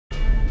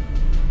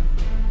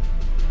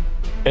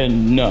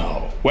And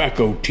now,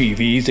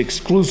 Whacko-Tv's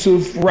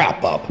exclusive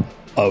wrap-up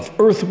of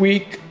Earth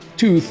Week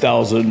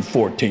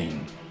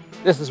 2014.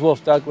 This is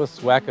Wolf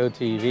Douglas,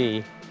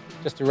 Whacko-Tv.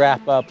 Just to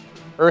wrap up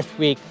Earth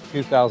Week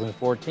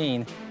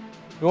 2014,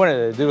 we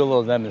wanted to do a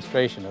little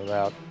demonstration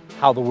about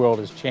how the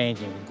world is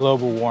changing,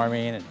 global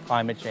warming and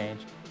climate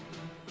change.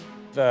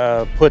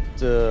 Put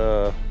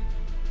 4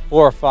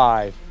 or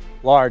 5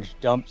 large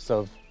dumps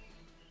of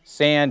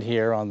sand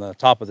here on the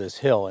top of this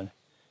hill, and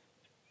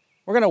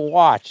we're going to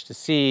watch to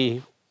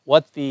see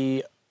what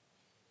the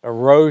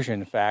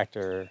erosion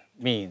factor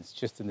means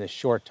just in this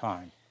short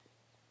time.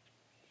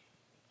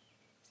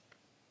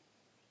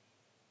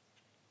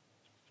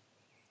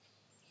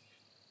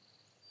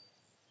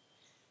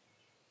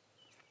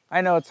 I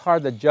know it's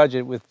hard to judge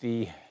it with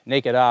the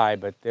naked eye,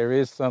 but there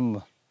is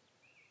some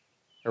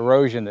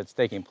erosion that's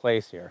taking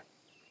place here.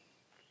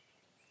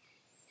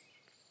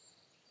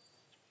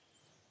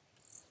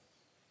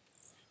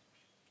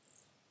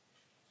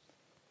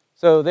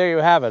 So there you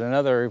have it,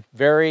 another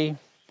very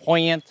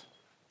poignant,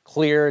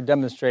 clear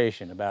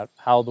demonstration about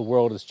how the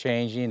world is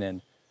changing and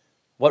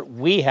what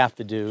we have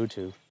to do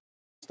to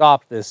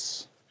stop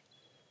this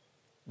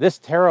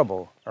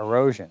terrible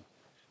erosion.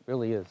 It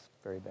really is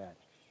very bad.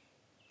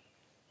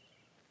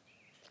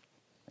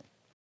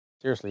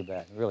 Seriously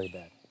bad, really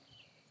bad.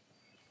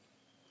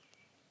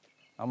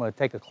 I'm going to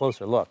take a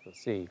closer look to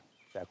see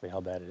exactly how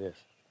bad it is.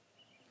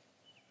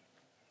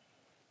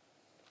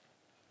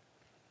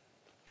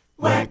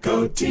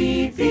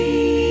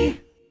 Whacko-Tv.